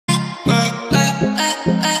Hi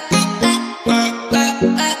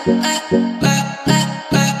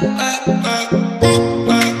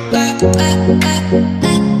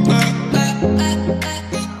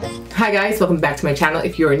guys, welcome back to my channel.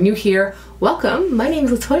 If you are new here, welcome. My name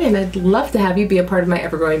is Latoya and I'd love to have you be a part of my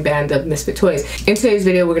ever-growing band of misfit toys. In today's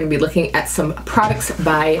video, we're going to be looking at some products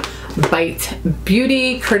by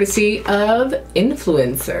bitebeauty, courtesy of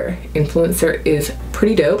Influencer. Influencer is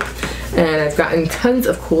pretty dope and I've gotten tons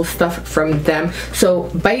of cool stuff from them. So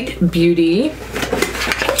bitebeauty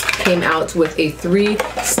came out with a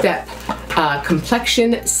 3-step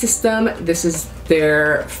complexion system. This is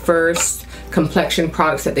their first complexion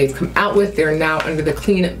products that they've come out with. They're now under the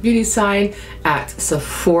clean beauty sign at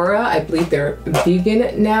Sephora. I believe they're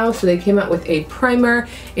vegan now. So they came out with a primer,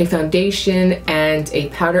 a foundation, and a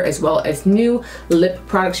powder, as well as new lip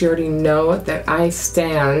products. You already know that I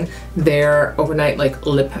stan their overnight like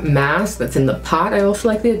lip mask that's in the pot. I also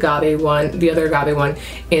like the agave one, the other agave one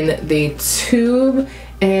in the tube.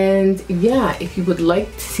 And yeah, if you would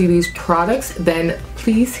like to see these products, then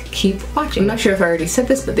please keep watching. I'm not sure if I already said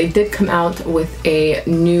this, but they did come out with a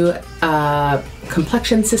new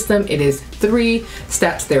complexion system. It is 3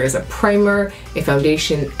 steps. There is a primer, a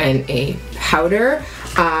foundation, and a powder.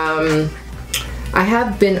 I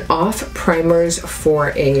have been off primers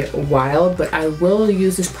for a while, but I will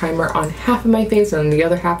use this primer on half of my face, and on the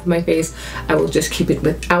other half of my face, I will just keep it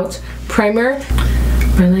without primer.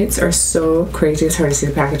 My lights are so crazy, it's hard to see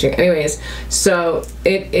the packaging. Anyways, so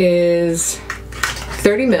it is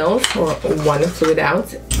 30 mils or 1 fluid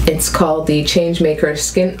ounce. It's called the Changemaker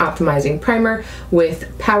Skin Optimizing Primer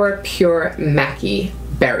with Power Pure Macao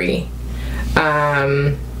Berry.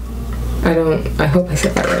 I hope I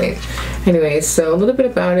said that right. Anyways, so a little bit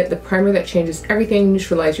about it. The primer that changes everything,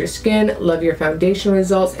 neutralize your skin, love your foundation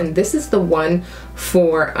results, and this is the one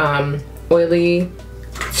for oily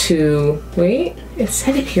to, wait, it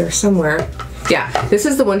said it here somewhere. Yeah, this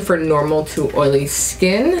is the one for normal to oily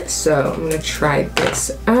skin. So I'm gonna try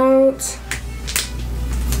this out.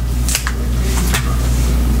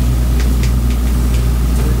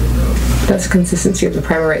 That's the consistency of the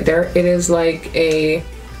primer right there. It is like a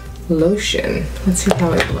lotion. Let's see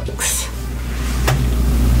how it looks.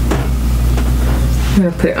 I'm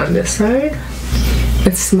gonna put it on this side.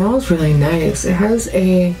 It smells really nice. It has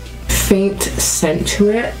a faint scent to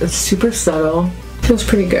it. It's super subtle. Feels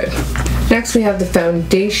pretty good. Next we have the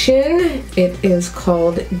foundation. It is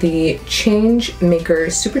called the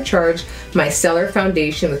ChangeMaker Supercharged Micellar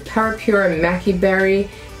Foundation with Power Pure Macao Berry.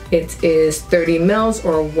 It is 30 mils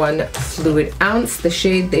or 1 fluid ounce. The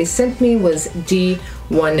shade they sent me was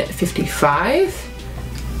D155.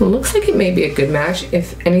 Looks like it may be a good match.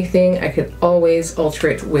 If anything, I could always alter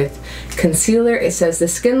it with concealer. It says the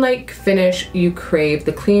skin-like finish you crave,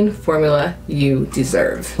 the clean formula you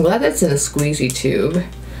deserve. I'm glad that's in a squeezy tube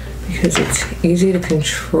because it's easy to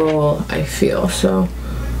control, I feel. So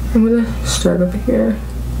I'm gonna start over here.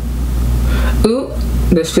 Ooh,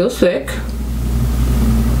 this feels thick.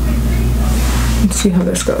 Let's see how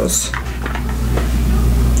this goes.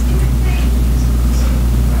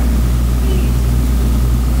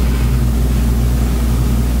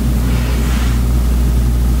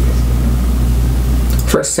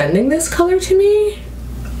 For sending this color to me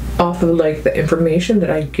off of like the information that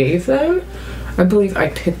I gave them. I believe I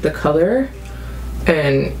picked the color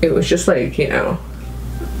and it was just like, you know,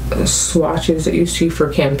 the swatches that you see for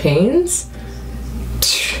campaigns.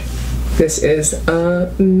 This is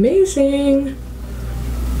amazing.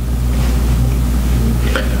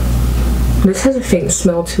 This has a faint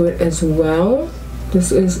smell to it as well.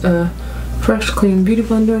 This is a fresh clean beauty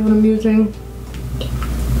blender that I'm using.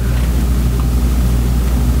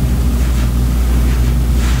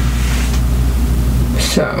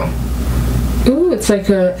 So, ooh, it's like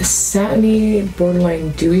a satiny,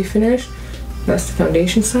 borderline dewy finish. That's the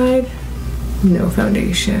foundation side. No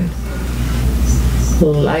foundation.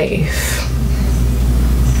 Life.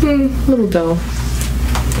 A little dull.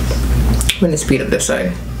 I'm gonna speed up this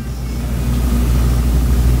side.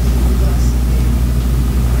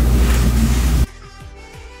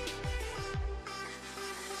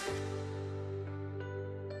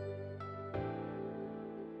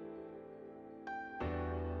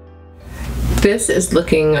 This is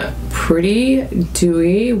looking pretty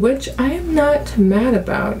dewy, which I am not mad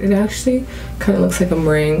about. It actually kind of looks like I'm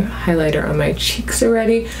wearing highlighter on my cheeks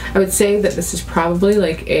already. I would say that this is probably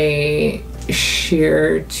like a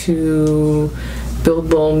sheer to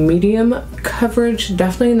buildable medium coverage,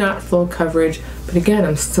 definitely not full coverage, but again,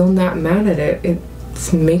 I'm still not mad at it.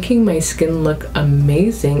 It's making my skin look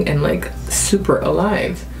amazing and like super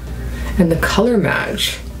alive. And the color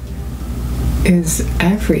match is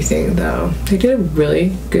everything though. They did a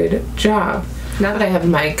really good job. Now that I have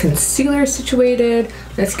my concealer situated,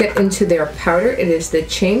 let's get into their powder. It is the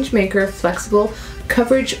ChangeMaker Flexible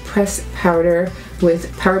Coverage Press Powder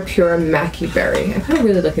with Power Pure Maki Berry. I'm kind of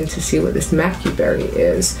really looking to see what this Maki Berry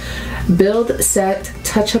is. Build, set,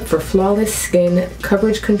 touch up for flawless skin.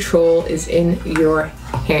 Coverage control is in your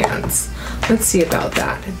hands. Let's see about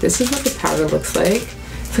that. This is what the powder looks like.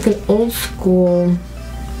 It's like an old school,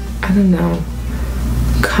 I don't know,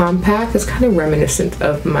 compact. It's kind of reminiscent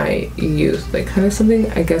of my youth, like kind of something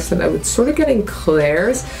I guess that I would sort of get in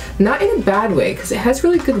Claire's, not in a bad way because it has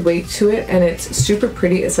really good weight to it and it's super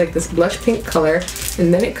pretty. It's like this blush pink color,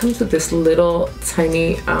 and then it comes with this little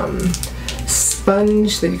tiny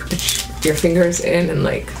sponge that you can put your fingers in and,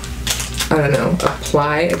 like, I don't know,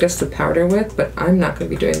 apply I guess the powder with, but I'm not going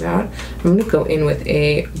to be doing that. I'm going to go in with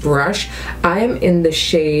a brush. I am in the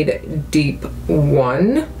shade Deep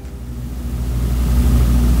 1.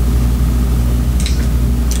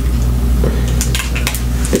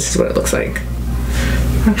 This is what it looks like.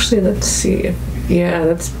 Actually, let's see. Yeah,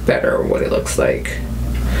 that's better what it looks like.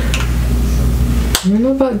 I don't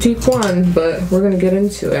know about Deep 1, but we're gonna get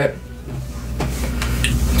into it.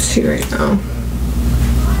 Let's see right now.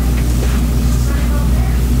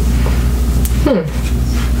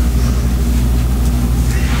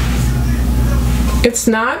 It's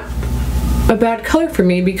not a bad color for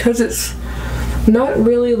me because it's not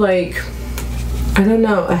really like, I don't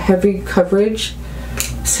know, a heavy coverage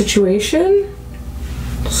situation.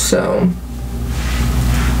 So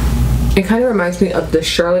it kind of reminds me of the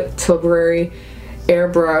Charlotte Tilbury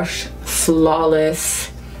Airbrush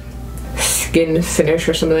Flawless Skin Finish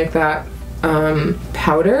or something like that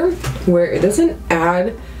powder, where it doesn't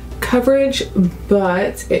add coverage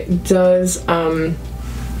but it does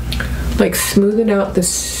like smoothen out the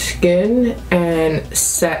skin and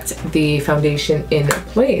set the foundation in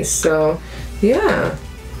place. So yeah,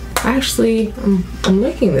 actually, I'm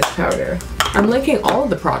liking this powder. I'm liking all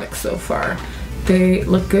of the products so far. They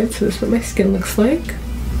look good, so this is what my skin looks like.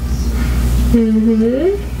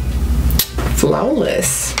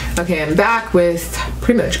 Flawless. Okay, I'm back with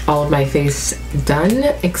pretty much all of my face done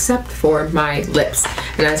except for my lips.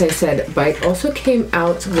 And as I said, Bite also came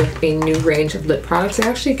out with a new range of lip products. I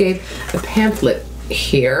actually gave a pamphlet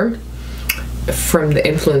here from the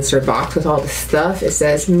influencer box with all the stuff. It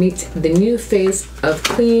says, meet the new face of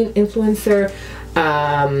clean influencer,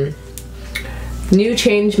 new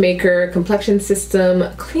ChangeMaker Complexion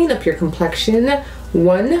System, clean up your complexion,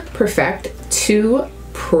 1 perfect, 2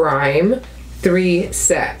 prime, 3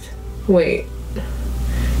 set. Wait,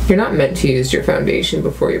 you're not meant to use your foundation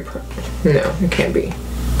before you no, it can't be.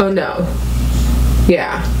 Oh no.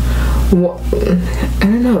 Yeah. Well, I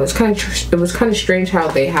don't know, it was kind of strange how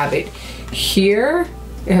they have it here.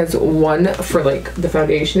 It has 1 for like the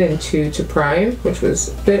foundation and 2 to prime, which was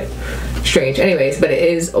a bit strange. Anyways, but it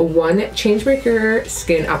is a 1 Changemaker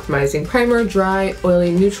Skin Optimizing Primer, dry,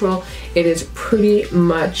 oily, neutral. It is pretty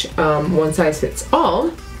much one size fits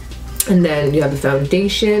all. And then you have the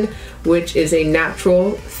foundation, which is a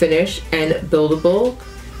natural finish and buildable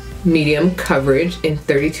medium coverage in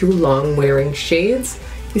 32 long wearing shades.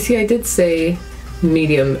 You see, I did say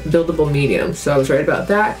medium, buildable medium, so I was right about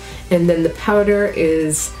that. And then the powder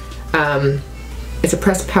is, it's a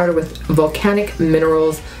pressed powder with volcanic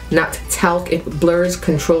minerals, not talc. It blurs,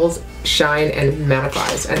 controls, shine, and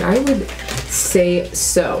mattifies. And I would say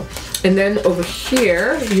so. And then over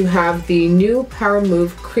here, you have the new Power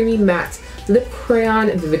Move Creamy Matte Lip Crayon,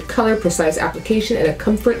 vivid color, precise application, and a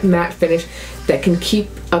comfort matte finish that can keep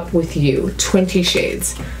up with you. 20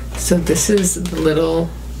 shades. So this is the little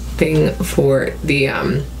thing for the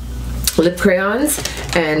lip crayons,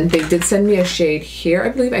 and they did send me a shade here. I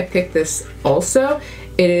believe I picked this also.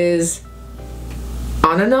 It is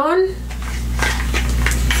Ananon.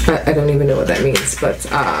 I don't even know what that means, but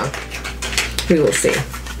we will see.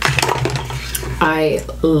 I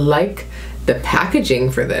like the packaging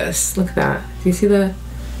for this. Look at that. Do you see the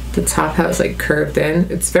top, how it's like curved in?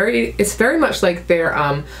 It's very much like their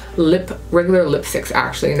regular lipsticks,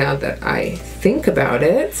 actually, now that I think about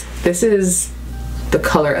it. This is the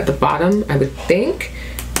color at the bottom, I would think,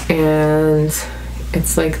 and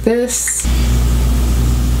it's like this.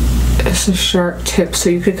 It's a sharp tip, so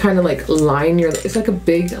you could kind of like line your, it's like a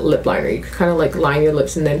big lip liner. You could kind of like line your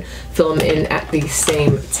lips and then fill them in at the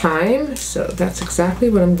same time. So that's exactly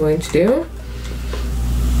what I'm going to do.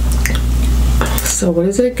 So what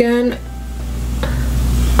is it again?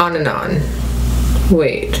 Ananon.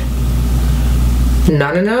 Wait.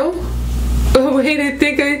 Nanano? Oh wait, I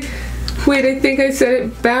think I said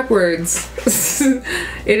it backwards.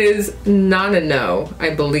 It is Nanano,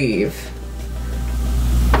 I believe.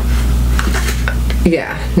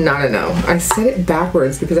 Yeah, not a no. I said it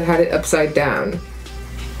backwards because I had it upside down.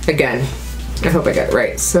 Again, I hope I got it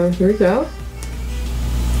right. So here we go.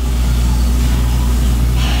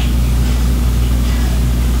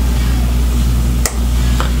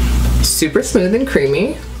 Super smooth and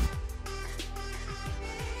creamy.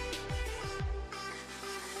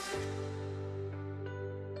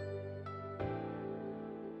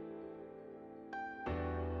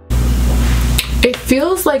 It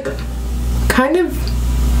feels like kind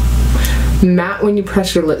of matte when you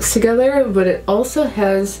press your lips together, but it also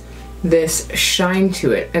has this shine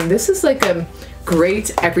to it. And this is like a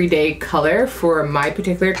great everyday color for my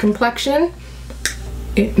particular complexion.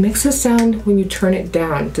 It makes a sound when you turn it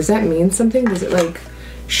down. Does that mean something? Does it like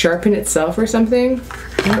sharpen itself or something?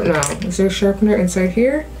 I don't know. Is there a sharpener inside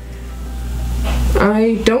here?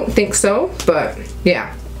 I don't think so, but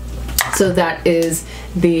yeah. So that is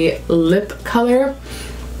the lip color.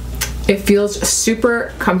 It feels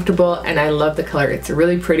super comfortable and I love the color. It's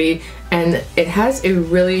really pretty and it has a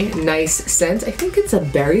really nice scent. I think it's a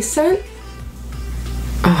berry scent.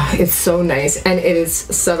 It's so nice and it is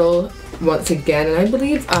subtle once again, and I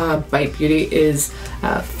believe Bite Beauty is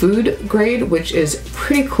food grade, which is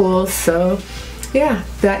pretty cool. So yeah,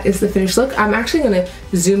 that is the finished look. I'm actually gonna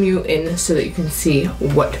zoom you in so that you can see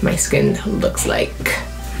what my skin looks like.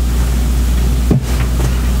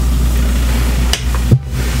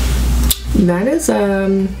 That is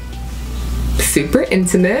super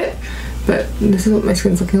intimate, but this is what my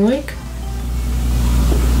skin's looking like.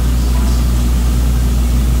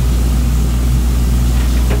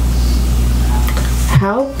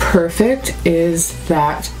 How perfect is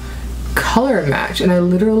that color match? And I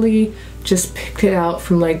literally just picked it out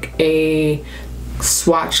from like a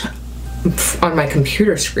swatch on my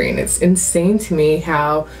computer screen. It's insane to me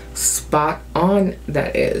how spot on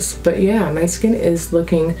that is. But yeah, my skin is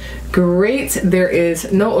looking great. There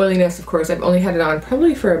is no oiliness, of course. I've only had it on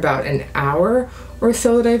probably for about an hour or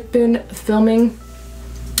so that I've been filming,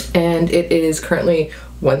 and it is currently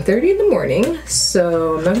 1:30 in the morning,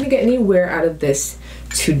 so I'm not gonna get any wear out of this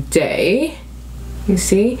today, you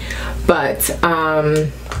see, but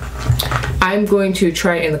I'm going to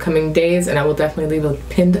try it in the coming days, and I will definitely leave a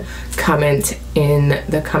pinned comment in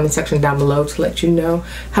the comment section down below to let you know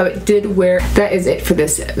how it did wear. That is it for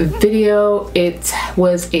this video. It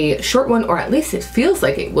was a short one, or at least it feels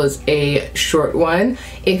like it was a short one.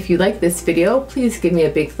 If you like this video, please give me a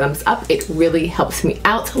big thumbs up. It really helps me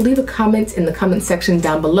out. Leave a comment in the comment section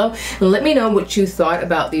down below and let me know what you thought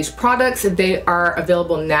about these products. They are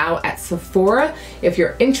available now at Sephora. If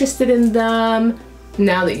you're interested in them,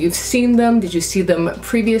 now that you've seen them, did you see them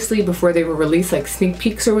previously before they were released, like sneak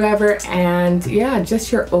peeks or whatever? And yeah,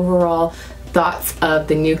 just your overall thoughts of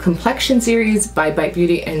the new complexion series by Bite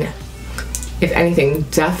Beauty. And if anything,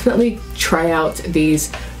 definitely try out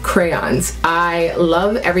these crayons. I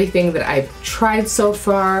love everything that I've tried so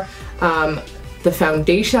far. The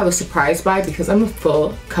foundation I was surprised by because I'm a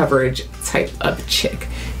full coverage type of chick.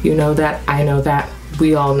 You know that, I know that,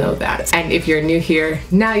 we all know that. And if you're new here,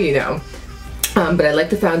 now you know. But I like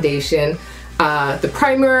the foundation. The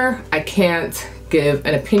primer, I can't give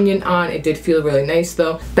an opinion on. It did feel really nice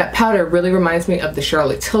though. That powder really reminds me of the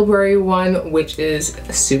Charlotte Tilbury one, which is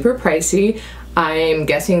super pricey. I'm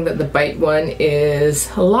guessing that the Bite one is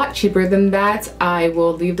a lot cheaper than that. I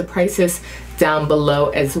will leave the prices down below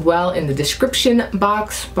as well in the description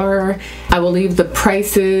box. I will leave the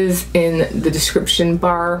prices in the description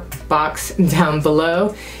box down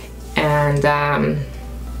below. And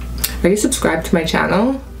are you subscribed to my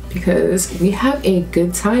channel? Because we have a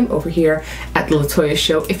good time over here at the Latoya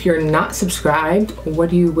Show. If you're not subscribed,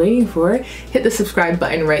 what are you waiting for? Hit the subscribe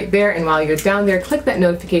button right there, and while you're down there, click that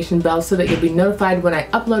notification bell so that you'll be notified when I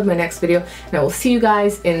upload my next video, and I will see you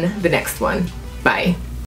guys in the next one. Bye.